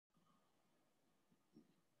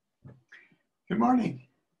Good morning.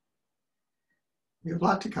 We have a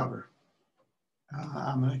lot to cover.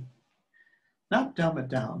 I'm going to not dumb it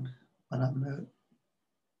down, but I'm going to,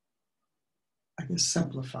 I guess,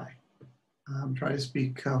 simplify. Try to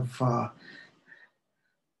speak of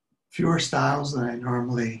fewer styles than I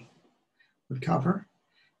normally would cover,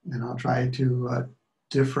 and I'll try to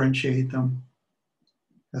differentiate them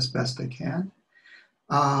as best I can.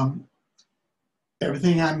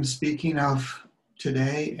 Everything I'm speaking of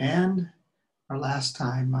today and our last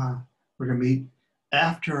time, we're going to meet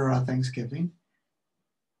after Thanksgiving.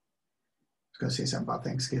 I was going to say something about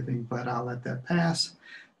Thanksgiving, but I'll let that pass.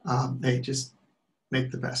 They just make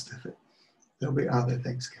the best of it. There'll be other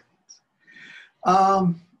Thanksgivings.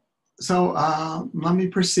 So let me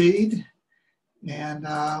proceed, and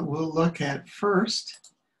we'll look at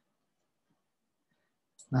first,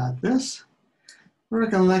 not this, we're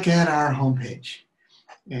going to look at our homepage.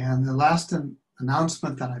 And the last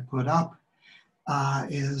announcement that I put up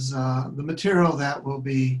is the material that will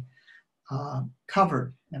be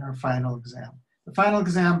covered in our final exam. The final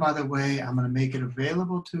exam, by the way, I'm going to make it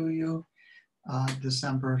available to you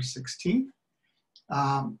December 16th.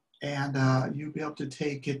 And you'll be able to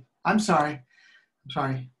take it. I'm sorry,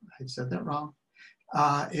 I said that wrong.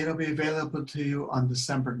 It'll be available to you on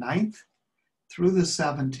December 9th through the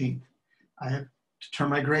 17th. I have to turn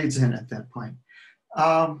my grades in at that point.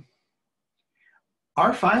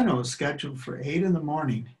 Our final is scheduled for 8 in the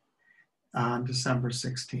morning on December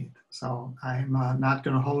 16th. So I'm not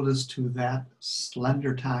going to hold us to that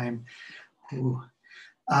slender time.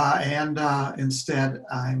 Instead,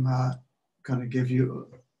 I'm going to give you,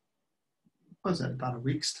 what was it, about a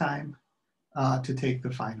week's time to take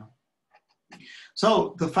the final.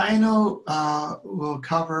 So the final will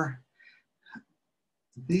cover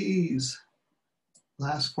these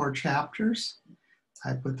last 4 chapters.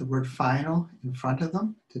 I put the word final in front of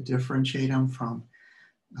them to differentiate them from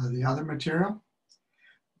the other material.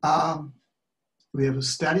 We have a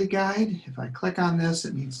study guide. If I click on this,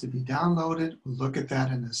 it needs to be downloaded. We'll look at that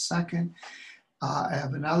in a second. I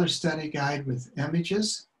have another study guide with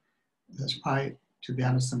images. That's probably, to be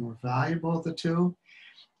honest, the more valuable of the two.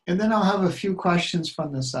 And then I'll have a few questions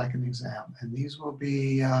from the second exam. And these will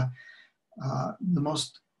be the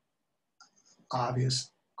most obvious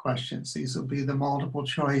questions. These will be the multiple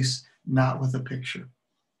choice, not with a picture.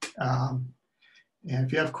 And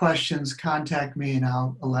if you have questions, contact me and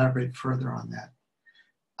I'll elaborate further on that.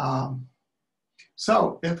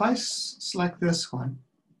 So if I select this one,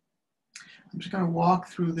 I'm just going to walk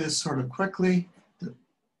through this sort of quickly.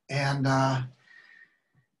 And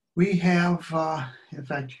we have, in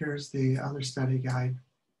fact, here's the other study guide.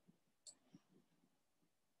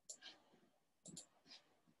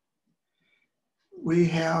 We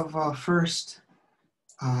have first,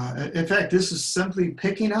 in fact, this is simply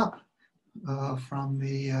picking up from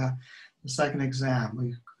the second exam.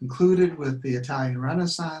 We concluded with the Italian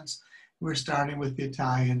Renaissance. We're starting with the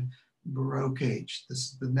Italian Baroque age. This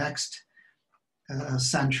is the next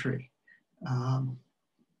century.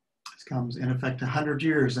 This comes in effect 100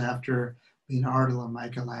 years after Leonardo and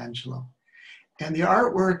Michelangelo. And the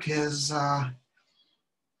artwork is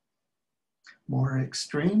more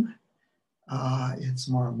extreme. It's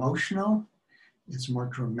more emotional. It's more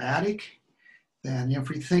dramatic. And if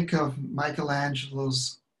we think of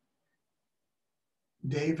Michelangelo's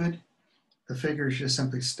David, the figure is just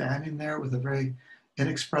simply standing there with a very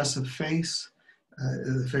inexpressive face.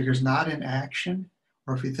 The figure's not in action.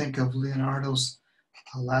 Or if we think of Leonardo's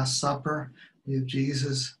Last Supper, we have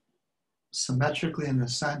Jesus symmetrically in the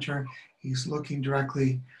center. He's looking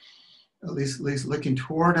directly, at least looking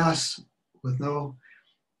toward us with no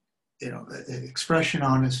expression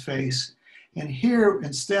on his face. And here,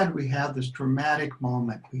 instead, we have this dramatic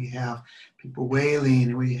moment. We have people wailing,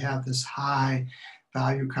 and we have this high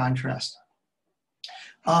value contrast.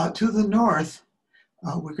 To the north,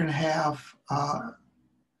 we're going to have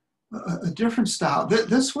a different style.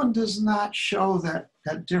 This one does not show that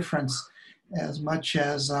difference as much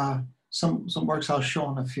as some works I'll show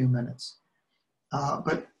in a few minutes.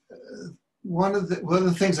 But one of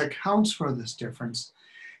the things that counts for this difference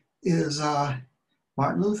is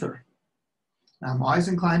Martin Luther. Now, I'm always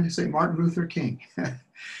inclined to say Martin Luther King. But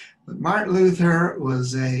Martin Luther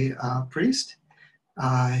was a priest.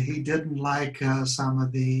 He didn't like some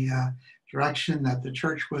of the direction that the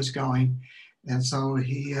church was going. And so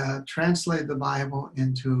he translated the Bible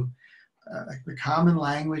into the common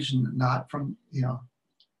language, not from,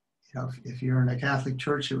 if you're in a Catholic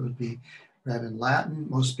church, it would be read in Latin.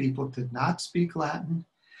 Most people did not speak Latin.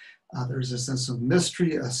 There's a sense of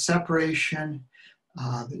mystery, a separation.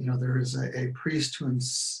 There is a priest who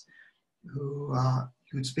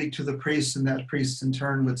He would speak to the priest, and that priest in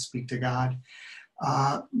turn would speak to God.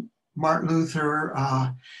 Martin Luther,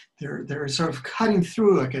 they're sort of cutting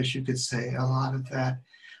through, I guess you could say, a lot of that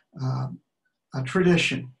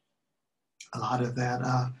tradition, a lot of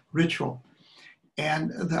that ritual.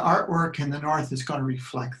 And the artwork in the North is going to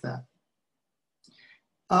reflect that.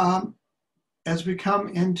 As we come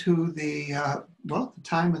into the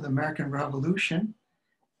time of the American Revolution,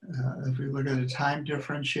 if we look at a time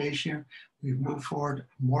differentiation, we've moved forward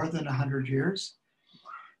more than 100 years.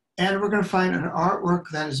 And we're going to find an artwork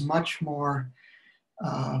that is much more,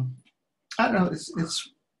 I don't know, it's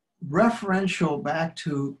referential back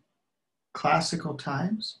to classical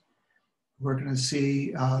times. We're going to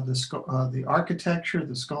see the architecture,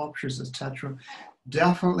 the sculptures, etc.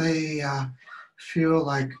 definitely feel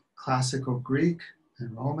like classical Greek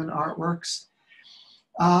and Roman artworks.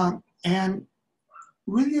 And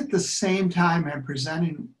really at the same time, I'm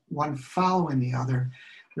presenting one following the other.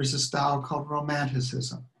 There's a style called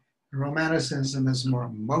Romanticism. Romanticism is more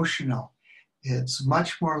emotional. It's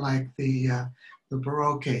much more like the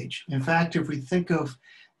Baroque age. In fact, if we think of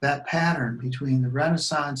that pattern between the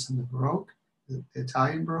Renaissance and the Baroque, the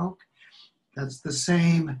Italian Baroque, that's the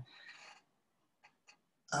same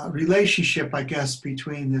relationship, I guess,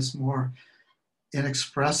 between this more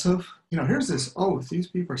inexpressive, here's this oath. These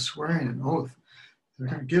people are swearing an oath. They're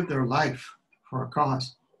going to give their life for a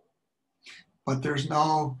cause. But there's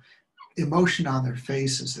no emotion on their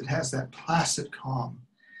faces. It has that placid calm.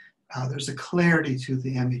 There's a clarity to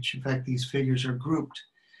the image. In fact, these figures are grouped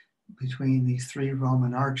between these three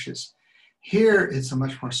Roman arches. Here, it's a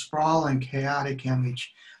much more sprawling, chaotic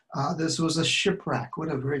image. This was a shipwreck. What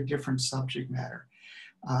a very different subject matter.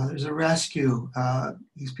 There's a rescue.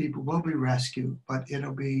 These people will be rescued, but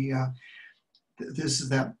it'll be, this is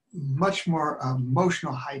that much more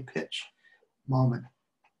emotional, high-pitch moment.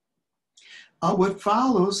 What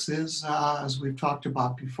follows is, as we've talked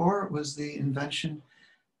about before, was the invention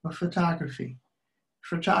of photography.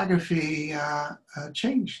 Photography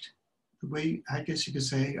changed the way, I guess you could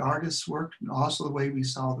say, artists worked, and also the way we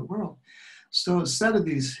saw the world. So instead of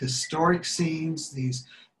these historic scenes, these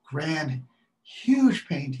grand, huge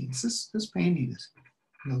paintings, this painting is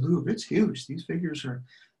in the Louvre, it's huge. These figures are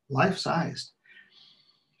life-sized.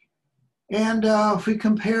 And if we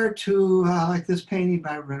compare it to like this painting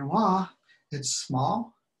by Renoir, it's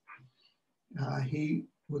small. He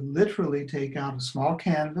would literally take out a small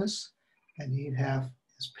canvas and he'd have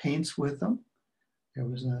his paints with him. There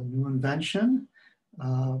was a new invention,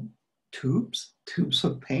 tubes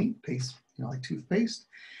of paint, paste, like toothpaste.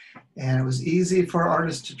 And it was easy for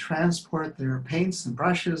artists to transport their paints and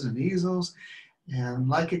brushes and easels. And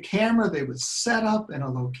like a camera, they would set up in a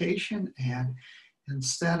location, and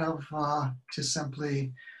instead of just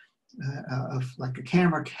simply like a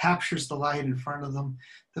camera captures the light in front of them,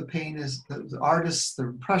 the artists, the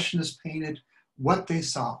impressionists painted what they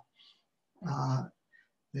saw.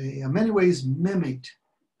 They in many ways mimicked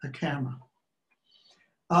a camera.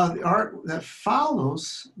 The art that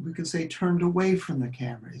follows, we could say, turned away from the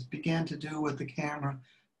camera. It began to do what the camera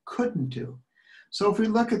couldn't do. So if we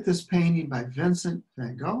look at this painting by Vincent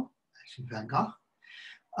van Gogh, actually Van Gogh,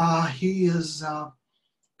 he is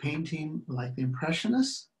painting like the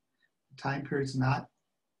Impressionists. The time period's not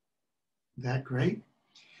that great.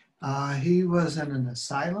 He was in an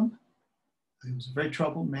asylum. He was a very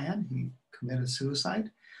troubled man. He committed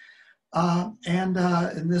suicide.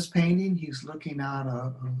 In this painting, he's looking out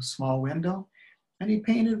a small window, and he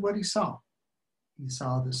painted what he saw. He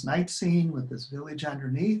saw this night scene with this village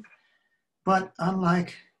underneath, but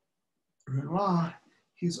unlike Renoir,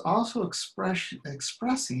 he's also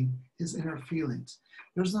expressing his inner feelings.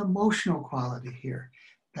 There's an emotional quality here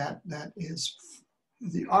that is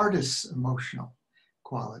the artist's emotional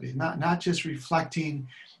quality, not just reflecting,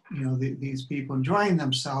 these people enjoying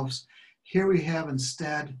themselves. Here we have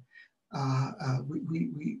instead,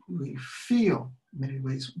 we feel in many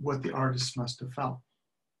ways what the artist must have felt.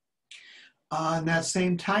 In that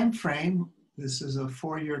same time frame, this is a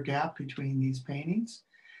 4-year gap between these paintings.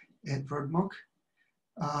 Edvard Munch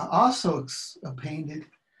also painted,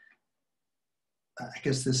 I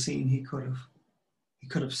guess this scene he could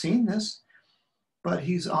have seen this, but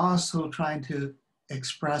he's also trying to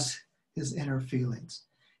express his inner feelings.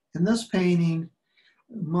 In this painting,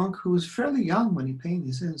 Munch, who was fairly young when he painted,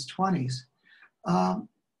 he's in his 20s,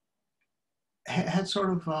 had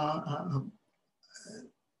sort of a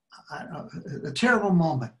terrible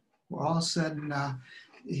moment where all of a sudden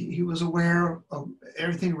he was aware of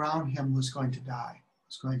everything around him was going to die,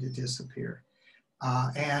 was going to disappear.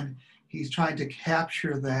 And he's trying to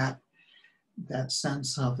capture that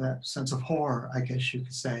sense of horror, I guess you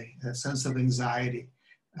could say, that sense of anxiety.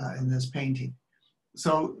 in this painting.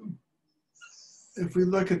 So if we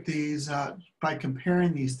look at these, by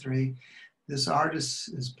comparing these three, this artist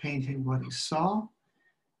is painting what he saw.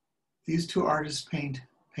 These two artists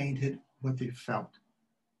painted what they felt.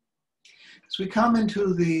 As we come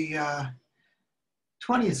into the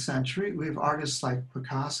 20th century, we have artists like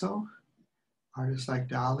Picasso, artists like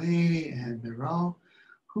Dali and Miro,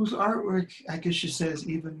 whose artwork, I guess you say, is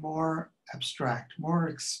even more abstract, more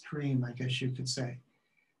extreme, I guess you could say.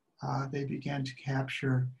 They began to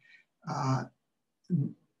capture, I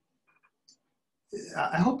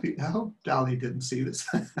hope Dali didn't see this.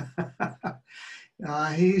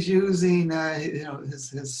 He's using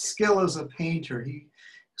his skill as a painter. He's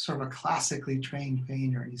sort of a classically trained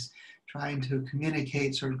painter. He's trying to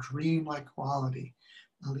communicate sort of dreamlike quality,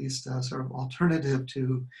 at least sort of alternative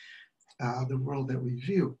to the world that we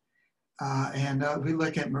view. And we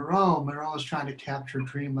look at Miro. Miro is trying to capture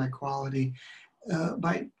dreamlike quality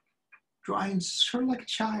by drawing sort of like a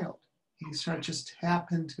child. He sort of just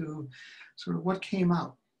tap into sort of what came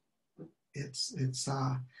out. It's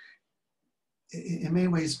in many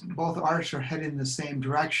ways, both artists are heading in the same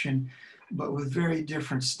direction, but with very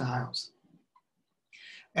different styles.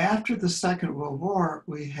 After the Second World War,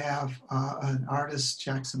 we have an artist,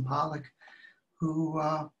 Jackson Pollock, who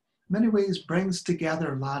in many ways brings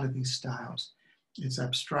together a lot of these styles. It's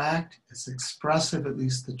abstract, it's expressive, at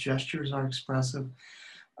least the gestures are expressive,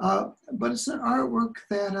 but it's an artwork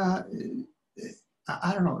that,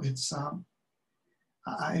 I don't know, it's,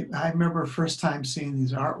 I remember first time seeing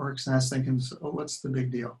these artworks and I was thinking, oh, what's the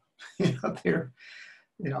big deal?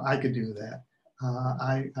 I could do that.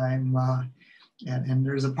 And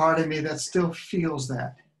there's a part of me that still feels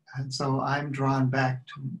that. And so I'm drawn back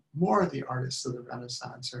to more of the artists of the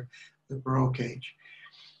Renaissance or the Baroque age.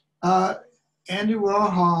 Andy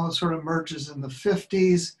Warhol sort of emerges in the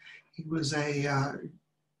 50s. He was a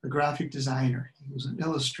graphic designer. He was an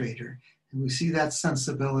illustrator. And we see that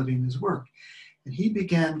sensibility in his work. And he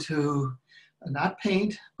began to not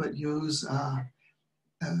paint, but use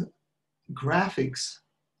graphics,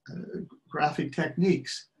 graphic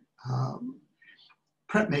techniques,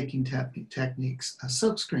 printmaking techniques,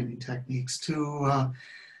 silk screening techniques to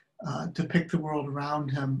depict the world around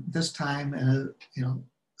him. This time,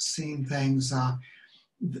 seeing things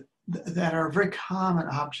that are very common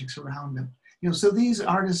objects around him. So these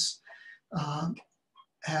artists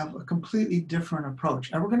have a completely different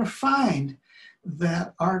approach, and we're going to find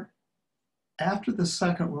that art after the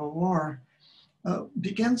Second World War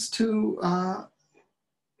begins to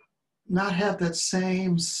not have that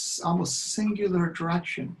same almost singular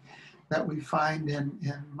direction that we find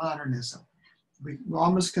in modernism. We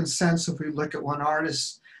almost can sense if we look at one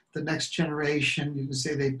artist, the next generation, you can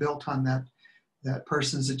say they built on that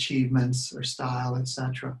person's achievements or style,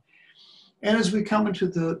 etc. And as we come into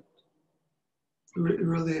the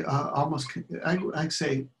really almost, I'd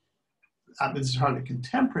say, this is hardly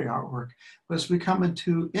contemporary artwork, but as we come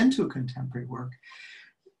into contemporary work,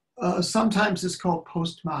 sometimes it's called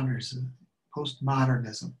postmodernism,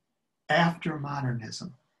 after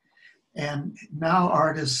modernism. And now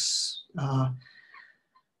artists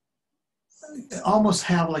almost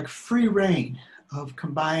have like free reign of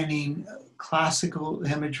combining classical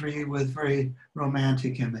imagery with very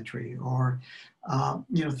romantic imagery, or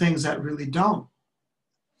things that really don't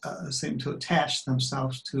seem to attach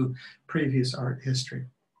themselves to previous art history.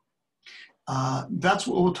 That's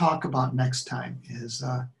what we'll talk about next time, is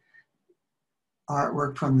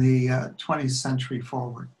artwork from the 20th century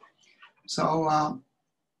forward. So I'm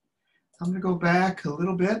going to go back a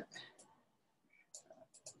little bit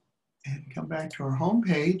and come back to our home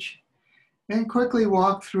page and quickly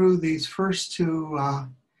walk through these first two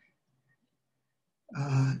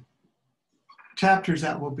chapters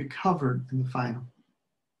that will be covered in the final.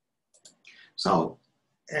 So,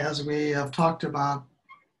 as we have talked about,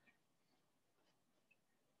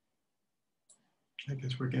 I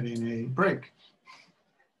guess we're getting a break.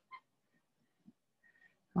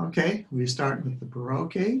 Okay, we start with the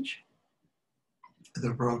Baroque age.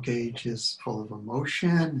 The Baroque age is full of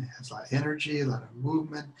emotion, has a lot of energy, a lot of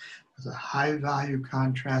movement, has a high value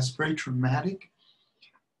contrast, very dramatic.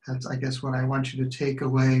 That's, I guess, what I want you to take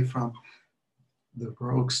away from the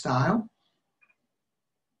Baroque style.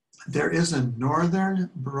 There is a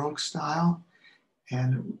Northern Baroque style,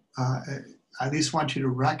 and I at least want you to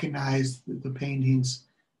recognize the paintings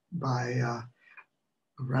by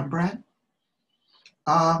Rembrandt.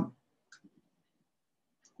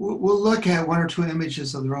 We'll look at one or two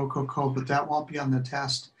images of the Rococo, but that won't be on the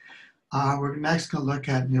test. We're next going to look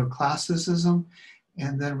at neoclassicism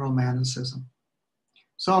and then Romanticism.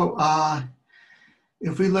 So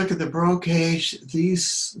If we look at the Baroque age,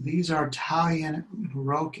 these are Italian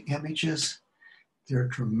Baroque images. They're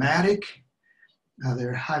dramatic.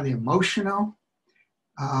 They're highly emotional.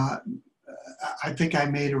 I think I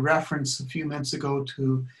made a reference a few minutes ago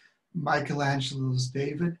to Michelangelo's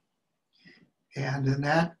David. And in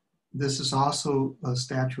that, this is also a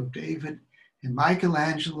statue of David. In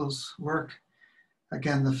Michelangelo's work,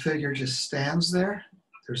 again, the figure just stands there.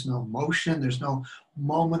 There's no motion. There's no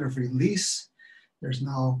moment of release. There's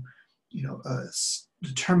no,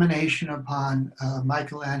 determination upon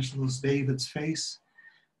Michelangelo's David's face.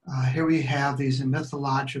 Here we have these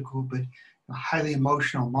mythological but highly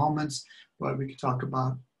emotional moments. But we could talk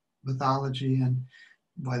about mythology and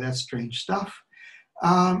why that's strange stuff.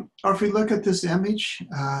 Or if we look at this image,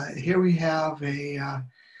 here we have a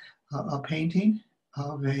painting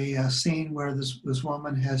of a scene where this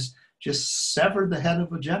woman has just severed the head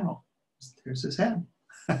of a general. There's his head.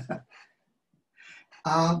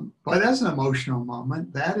 But that's an emotional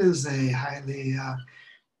moment. That is a highly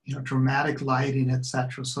dramatic lighting,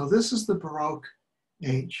 etc. So this is the Baroque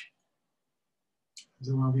age.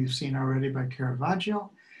 The one we've seen already by Caravaggio.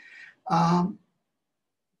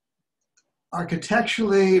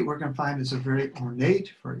 Architecturally, we're going to find it's a very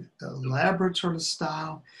ornate, very elaborate sort of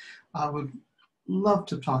style. I would love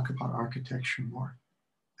to talk about architecture more.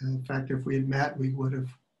 In fact, if we had met, we would have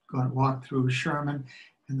walked through Sherman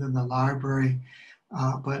and then the library,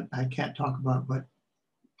 but I can't talk about what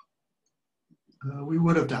we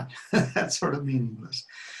would have done. That's sort of meaningless.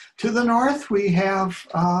 To the north, we have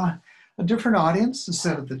a different audience.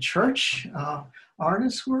 Instead of the church,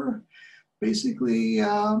 artists were basically,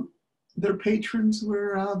 their patrons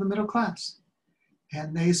were the middle class.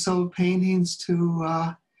 And they sold paintings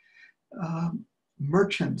to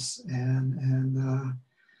merchants and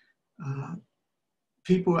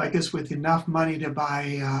people, I guess, with enough money to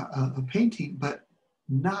buy a painting, but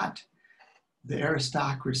not the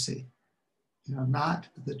aristocracy, not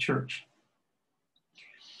the church.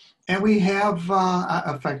 And we have,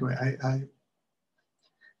 in fact,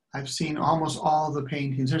 I've seen almost all the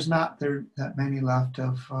paintings. There's not that many left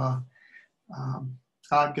of,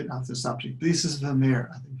 I'll get off the subject. This is Vermeer.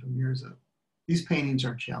 I think Vermeer is these paintings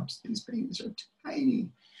are gems. These paintings are tiny.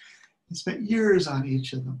 I spent years on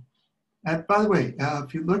each of them. And by the way,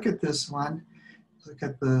 if you look at this one, look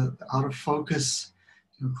at the out of focus,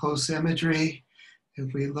 close imagery.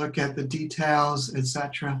 If we look at the details,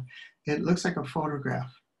 etc., it looks like a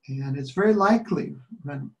photograph. And it's very likely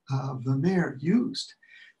when Vermeer used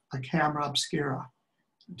a camera obscura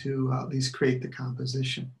to at least create the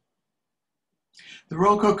composition. The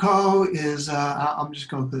Rococo is, I'm just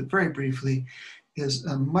going to put it very briefly, is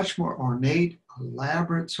a much more ornate,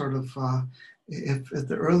 elaborate sort of, if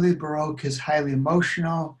the early Baroque is highly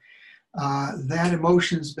emotional, that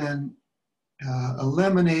emotion's been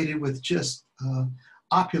eliminated with just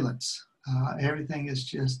opulence. Everything is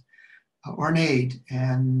just ornate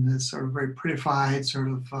and sort of very prettified, sort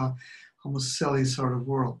of almost silly sort of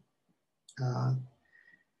world.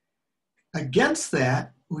 Against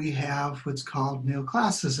that, we have what's called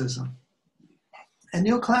neoclassicism. And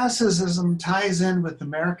neoclassicism ties in with the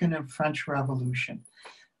American and French Revolution.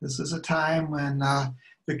 This is a time when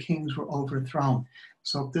the kings were overthrown.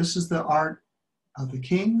 So this is the art of the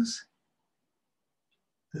kings.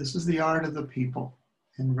 This is the art of the people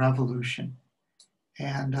in revolution.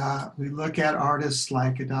 And we look at artists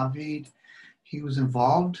like David. He was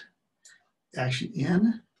involved actually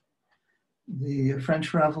in the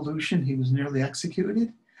French Revolution. He was nearly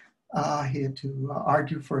executed. He had to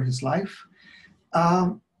argue for his life.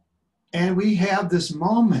 And we have this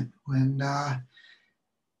moment when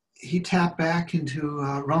he tapped back into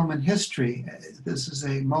Roman history. This is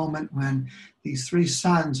a moment when these three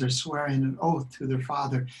sons are swearing an oath to their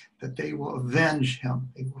father that they will avenge him.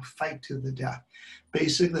 They will fight to the death.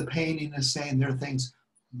 Basically, the painting is saying there are things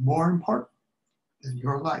more important than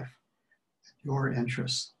your life, your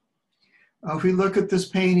interests. If we look at this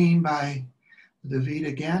painting by David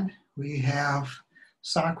again, we have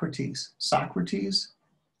Socrates. Socrates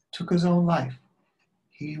took his own life.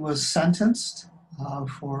 He was sentenced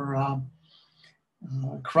for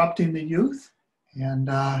corrupting the youth and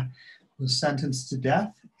was sentenced to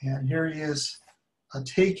death. And here he is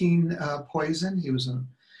taking poison. He was an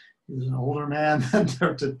older man than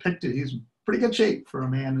they're depicted. He's in pretty good shape for a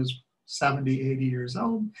man who's 70, 80 years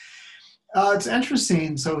old. It's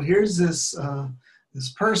interesting. So here's this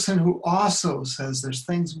person who also says there's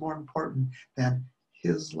things more important than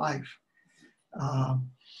his life.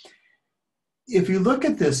 If you look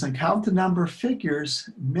at this and count the number of figures,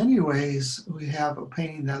 in many ways we have a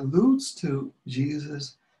painting that alludes to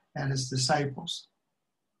Jesus and his disciples.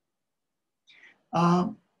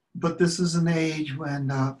 But this is an age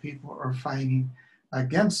when people are fighting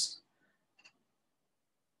against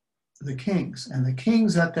the kings. And the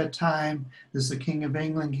kings at that time, this is the King of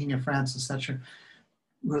England, King of France, etc.,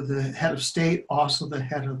 were the head of state, also the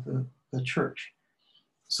head of the church.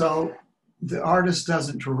 So the artist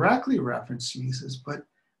doesn't directly reference Jesus, but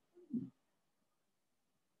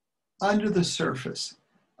under the surface,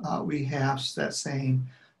 we have that same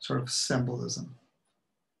sort of symbolism.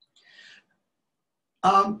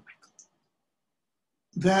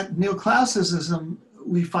 That neoclassicism,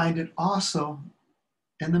 we find it also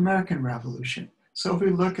in the American Revolution. So if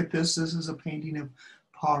we look at this is a painting of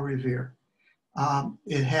Paul Revere.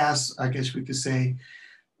 It has, I guess we could say,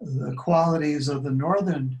 the qualities of the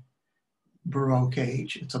Northern Baroque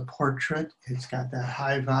age. It's a portrait. It's got that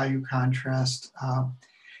high value contrast.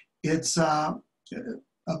 It's a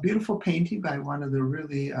beautiful painting by one of the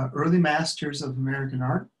really early masters of American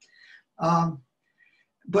art.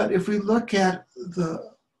 But if we look at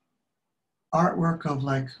the artwork of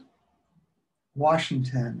like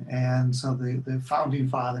Washington and so the founding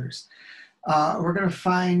fathers, we're going to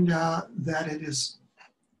find that it is,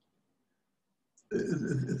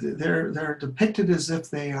 they're depicted as if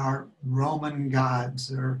they are Roman gods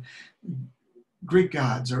or Greek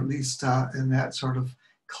gods, or at least in that sort of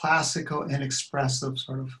classical and expressive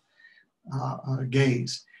sort of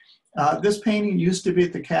gaze. This painting used to be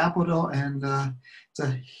at the Capitol, and it's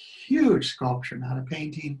a huge sculpture, not a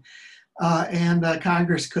painting. And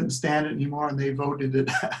Congress couldn't stand it anymore, and they voted it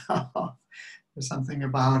out. There's something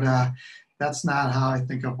about, that's not how I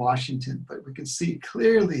think of Washington, but we can see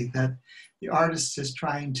clearly that the artist is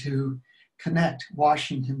trying to connect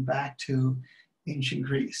Washington back to ancient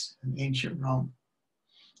Greece and ancient Rome.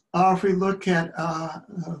 If we look at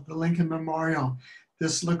the Lincoln Memorial,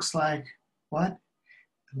 this looks like what?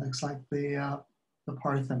 It looks like the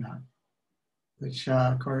Parthenon, which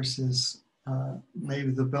of course is maybe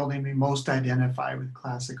the building we most identify with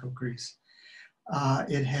classical Greece.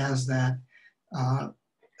 It has that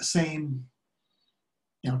same,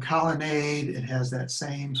 colonnade. It has that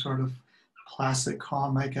same sort of classic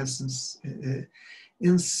calm, I guess.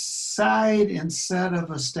 Inside, instead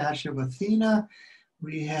of a statue of Athena,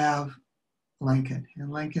 we have Lincoln,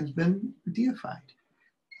 and Lincoln's been deified.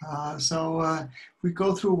 So if we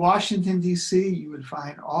go through Washington, D.C., you would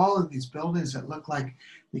find all of these buildings that look like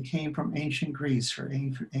they came from ancient Greece or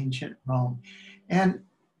ancient Rome. And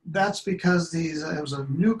that's because it was a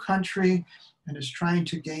new country and it's trying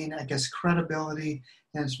to gain, I guess, credibility,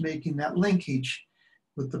 and it's making that linkage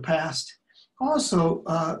with the past.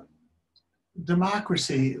 Also,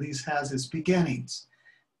 democracy at least has its beginnings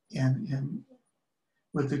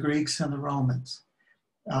with the Greeks and the Romans.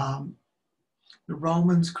 The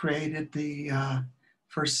Romans created the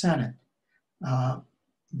first Senate.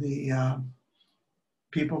 The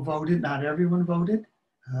people voted, not everyone voted.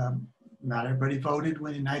 Not everybody voted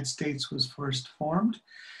when the United States was first formed,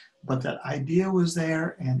 but that idea was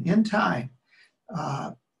there, and in time,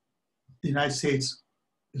 the United States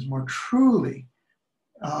is more truly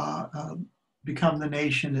become the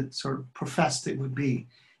nation it sort of professed it would be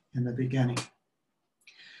in the beginning.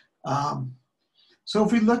 So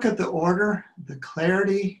if we look at the order, the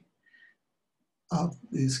clarity of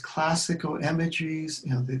these classical imageries,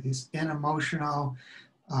 these unemotional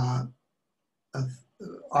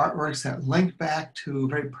artworks that link back to,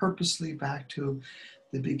 very purposely back to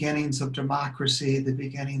the beginnings of democracy, the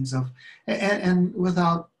beginnings of, and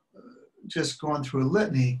without just going through a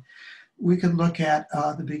litany, we can look at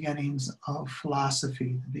the beginnings of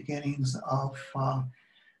philosophy, the beginnings of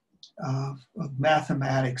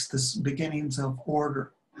mathematics, the beginnings of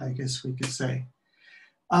order, I guess we could say.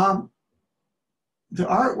 The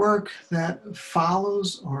artwork that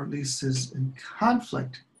follows, or at least is in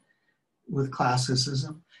conflict with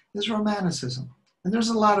classicism, is Romanticism. And there's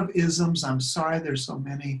a lot of isms. I'm sorry there's so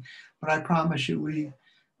many, but I promise you,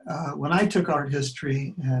 when I took art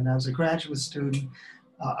history and as a graduate student,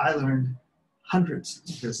 I learned hundreds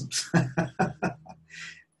of isms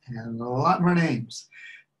and a lot more names.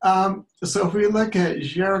 So if we look at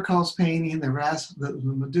Géricault's painting, the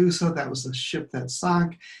Medusa, that was the ship that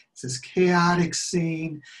sunk. It's this chaotic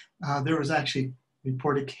scene. There was actually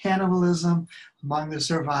reported cannibalism among the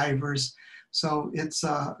survivors. So it's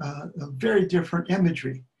a very different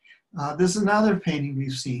imagery. This is another painting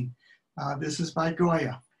we've seen. This is by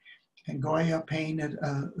Goya. And Goya painted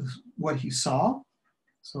what he saw.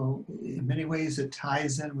 So in many ways it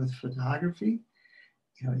ties in with photography.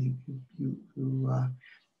 The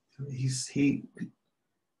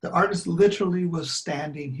artist literally was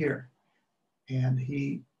standing here, and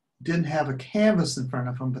he didn't have a canvas in front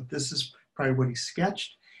of him, but this is probably what he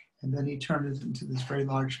sketched, and then he turned it into this very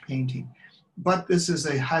large painting. But this is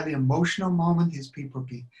a highly emotional moment. These people are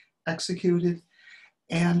being executed.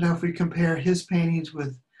 And if we compare his paintings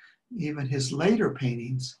with even his later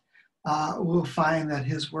paintings, we'll find that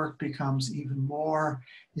his work becomes even more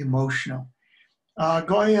emotional.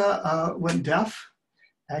 Goya went deaf,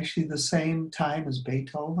 actually the same time as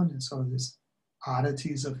Beethoven, and so there's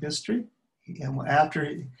oddities of history. And after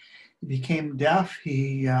he became deaf,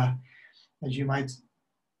 he, as you might,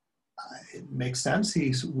 it makes sense,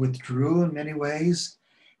 he withdrew in many ways,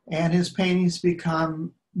 and his paintings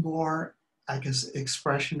become more, I guess,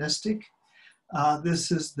 expressionistic.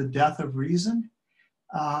 This is the death of reason,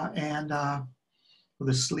 and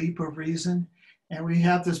the sleep of reason. And we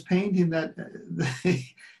have this painting that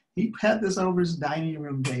he had this over his dining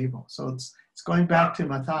room table. So it's going back to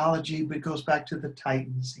mythology, but it goes back to the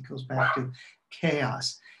Titans. It goes back to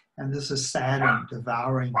chaos. And this is Saturn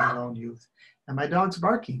devouring his own youth. And my dog's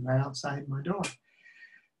barking right outside my door.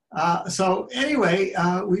 So anyway,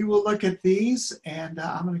 we will look at these, and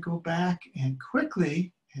I'm going to go back and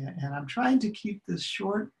quickly, and I'm trying to keep this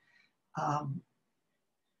short. I'm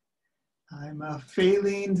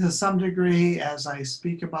failing to some degree as I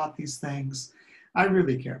speak about these things. I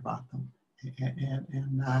really care about them,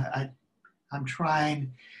 and I'm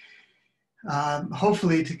trying,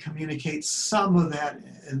 hopefully, to communicate some of that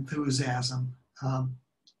enthusiasm.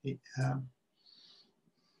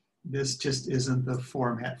 This just isn't the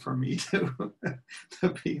format for me to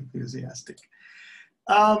be enthusiastic.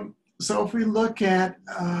 So if we look at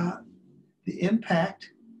the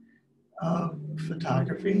impact of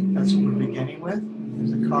photography, that's what we're beginning with.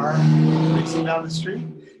 There's a car racing down the street.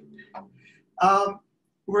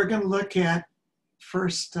 We're going to look at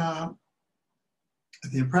first the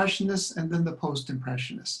Impressionists and then the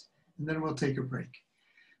Post-Impressionists, and then we'll take a break.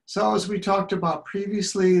 So as we talked about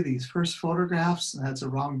previously, these first photographs, that's a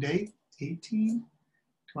wrong date,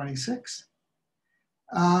 1826.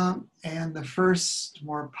 And the first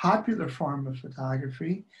more popular form of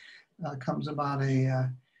photography comes about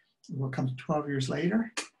what comes 12 years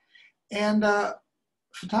later. And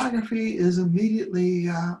photography is immediately,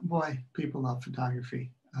 boy, people love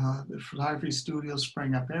photography. The photography studios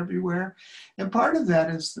spring up everywhere. And part of that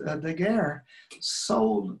is Daguerre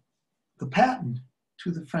sold the patent to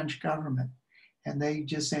the French government, and they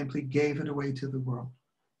just simply gave it away to the world.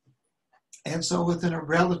 And so within a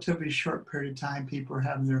relatively short period of time, people are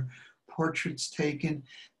having their portraits taken.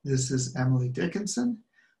 This is Emily Dickinson.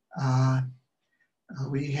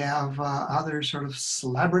 We have other sort of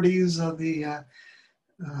celebrities of the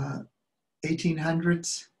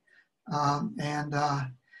 1800s. And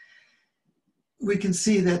we can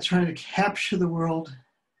see that trying to capture the world.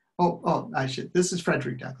 This is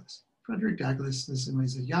Frederick Douglass. Frederick Douglass, this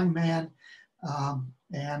is a young man,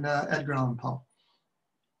 and Edgar Allan Poe.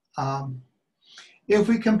 If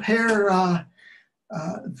we compare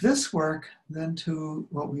this work then to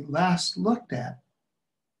what we last looked at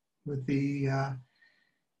with the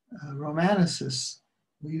Romanticists,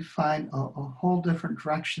 we find a whole different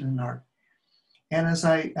direction in art. And as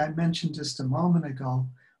I mentioned just a moment ago,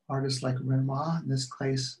 artists like Renoir, in this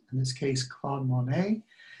case Claude Monet,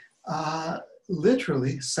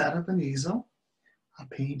 literally set up an easel, a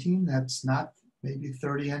painting that's not maybe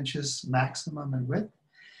 30 inches maximum in width.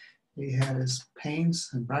 He had his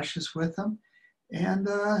paints and brushes with him. And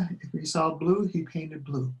if he saw blue, he painted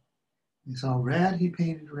blue. He saw red, he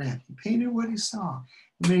painted red. He painted what he saw.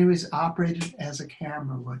 And he was operated as a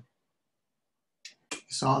camera would. You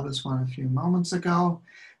saw this one a few moments ago.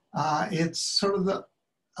 It's sort of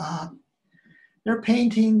they're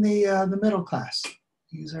painting the middle class.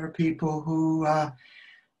 These are people who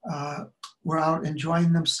were out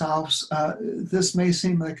enjoying themselves. This may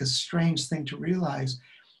seem like a strange thing to realize,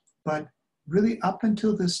 but really up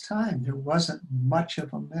until this time, there wasn't much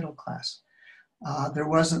of a middle class. There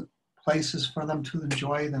wasn't places for them to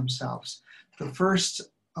enjoy themselves. The first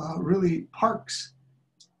really parks,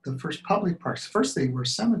 the first public parks, first they were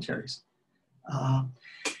cemeteries.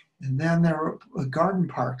 And then there were garden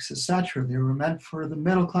parks, etc. They were meant for the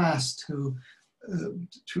middle class to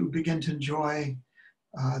begin to enjoy.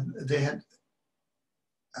 They had,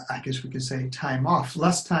 I guess we could say, time off,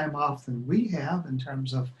 less time off than we have in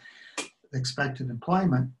terms of expected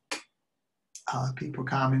employment. People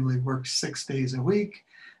commonly work 6 days a week,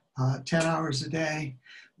 10 hours a day,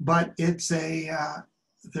 but it's there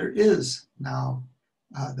is now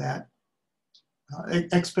that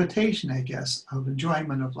expectation, I guess, of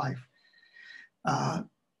enjoyment of life.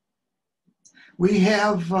 We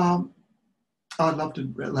have, I'd love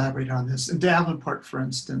to elaborate on this. In Davenport, for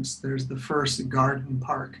instance, there's the first garden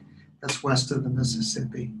park that's west of the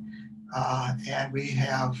Mississippi. And we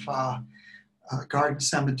have garden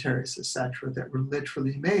cemeteries, etc., that were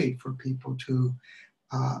literally made for people to,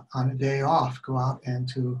 on a day off, go out and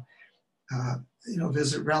to,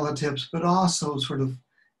 visit relatives, but also sort of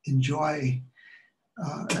enjoy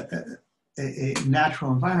a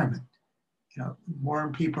natural environment. More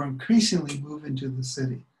people increasingly move into the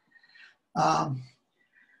city.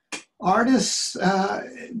 Artists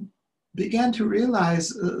began to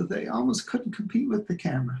realize they almost couldn't compete with the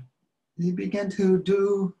camera. They began to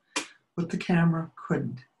do what the camera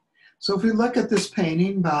couldn't. So if we look at this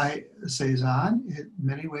painting by Cezanne, it in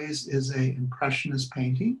many ways is an Impressionist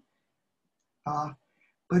painting,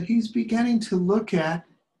 but he's beginning to look at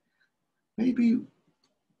maybe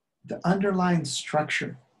the underlying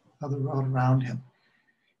structure of the world around him.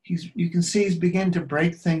 You can see he's beginning to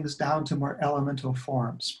break things down to more elemental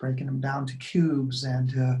forms, breaking them down to cubes and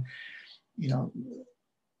to,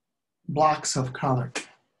 blocks of color.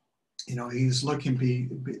 He's looking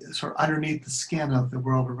sort of underneath the skin of the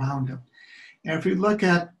world around him. And if we look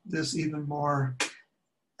at this even more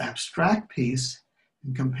abstract piece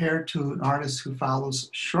and compared to an artist who follows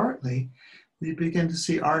shortly, we begin to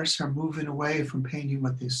see artists are moving away from painting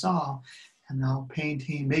what they saw and now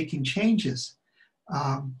making changes.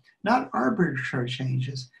 Not arbitrary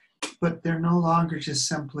changes, but they're no longer just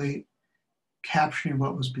simply capturing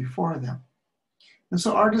what was before them. And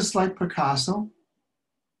so artists like Picasso,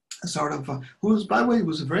 who was, by the way,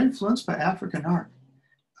 was very influenced by African art.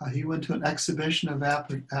 He went to an exhibition of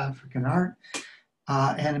African art,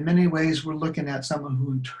 and in many ways we're looking at someone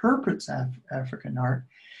who interprets African art.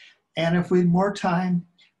 And if we had more time,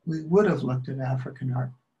 we would have looked at African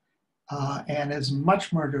art. And it's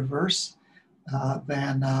much more diverse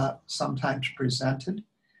than sometimes presented.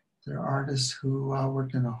 There are artists who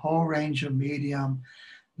worked in a whole range of media,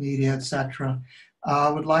 etc. I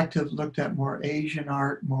would like to have looked at more Asian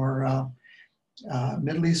art, more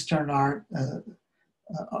Middle Eastern art,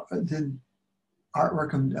 than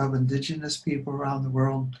artwork of indigenous people around the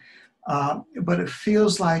world. But it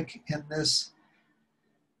feels like in this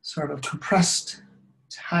sort of compressed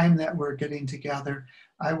time that we're getting together,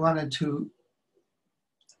 I wanted to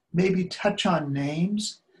maybe touch on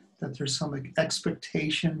names that there's some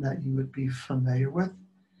expectation that you would be familiar with.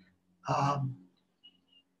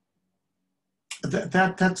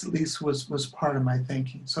 That at least was part of my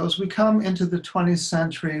thinking. So as we come into the 20th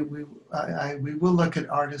century, we will look at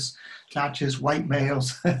artists, not just white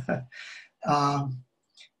males, but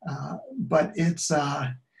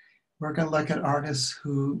we're going to look at artists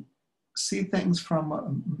who see things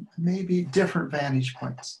from maybe different vantage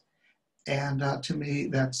points. And to me,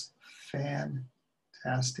 that's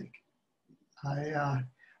fantastic.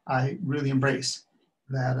 I really embrace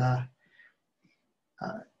that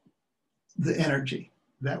the energy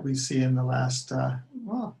that we see in the last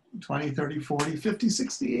 20, 30, 40, 50,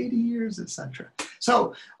 60, 80 years, etc.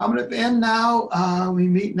 So I'm going to end now. We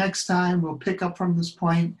meet next time. We'll pick up from this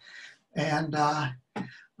point, and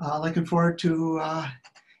looking forward to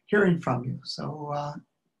hearing from you. So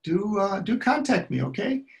do contact me,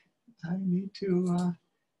 okay? I need to,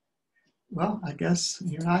 I guess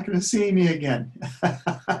you're not going to see me again.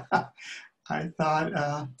 I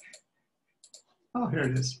thought, oh, here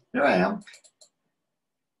it is. Here I am.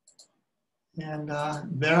 And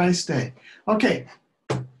there I stay. Okay.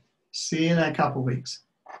 See you in a couple weeks.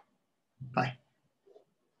 Bye.